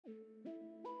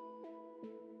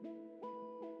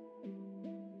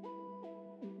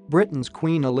Britain's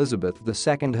Queen Elizabeth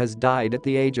II has died at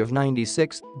the age of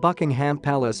 96, Buckingham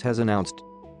Palace has announced.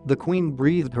 The Queen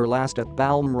breathed her last at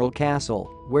Balmoral Castle,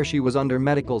 where she was under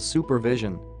medical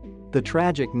supervision. The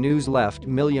tragic news left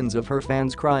millions of her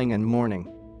fans crying and mourning.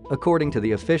 According to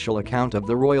the official account of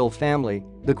the royal family,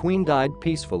 the Queen died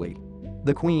peacefully.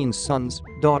 The Queen's sons,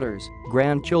 daughters,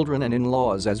 grandchildren and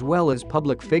in-laws as well as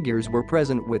public figures were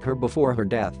present with her before her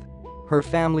death. Her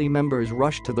family members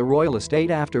rushed to the royal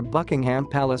estate after Buckingham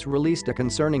Palace released a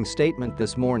concerning statement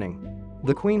this morning.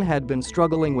 The Queen had been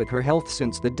struggling with her health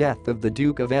since the death of the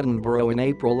Duke of Edinburgh in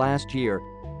April last year.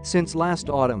 Since last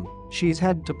autumn, she's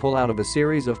had to pull out of a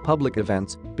series of public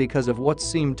events because of what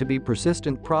seemed to be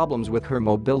persistent problems with her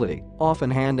mobility,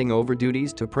 often handing over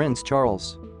duties to Prince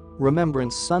Charles.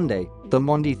 Remembrance Sunday, the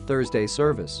Maundy Thursday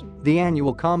service, the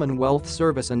annual Commonwealth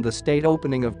service and the state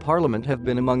opening of Parliament have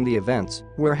been among the events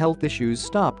where health issues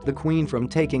stopped the Queen from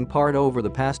taking part over the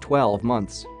past 12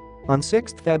 months. On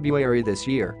 6 February this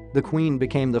year, the Queen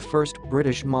became the first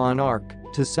British monarch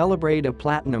to celebrate a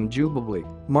platinum jubilee,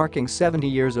 marking 70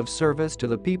 years of service to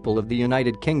the people of the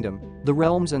United Kingdom, the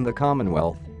realms and the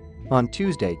Commonwealth. On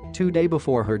Tuesday, 2 days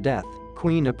before her death,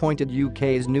 Queen appointed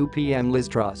UK's new PM Liz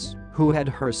Truss, who had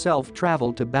herself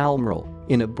travelled to Balmoral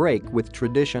in a break with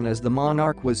tradition as the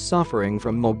monarch was suffering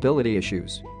from mobility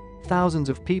issues. Thousands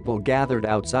of people gathered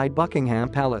outside Buckingham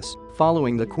Palace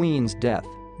following the Queen's death.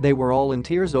 They were all in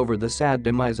tears over the sad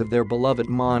demise of their beloved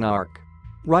monarch.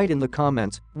 Write in the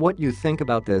comments what you think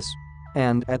about this.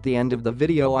 And at the end of the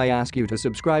video I ask you to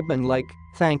subscribe and like.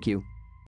 Thank you.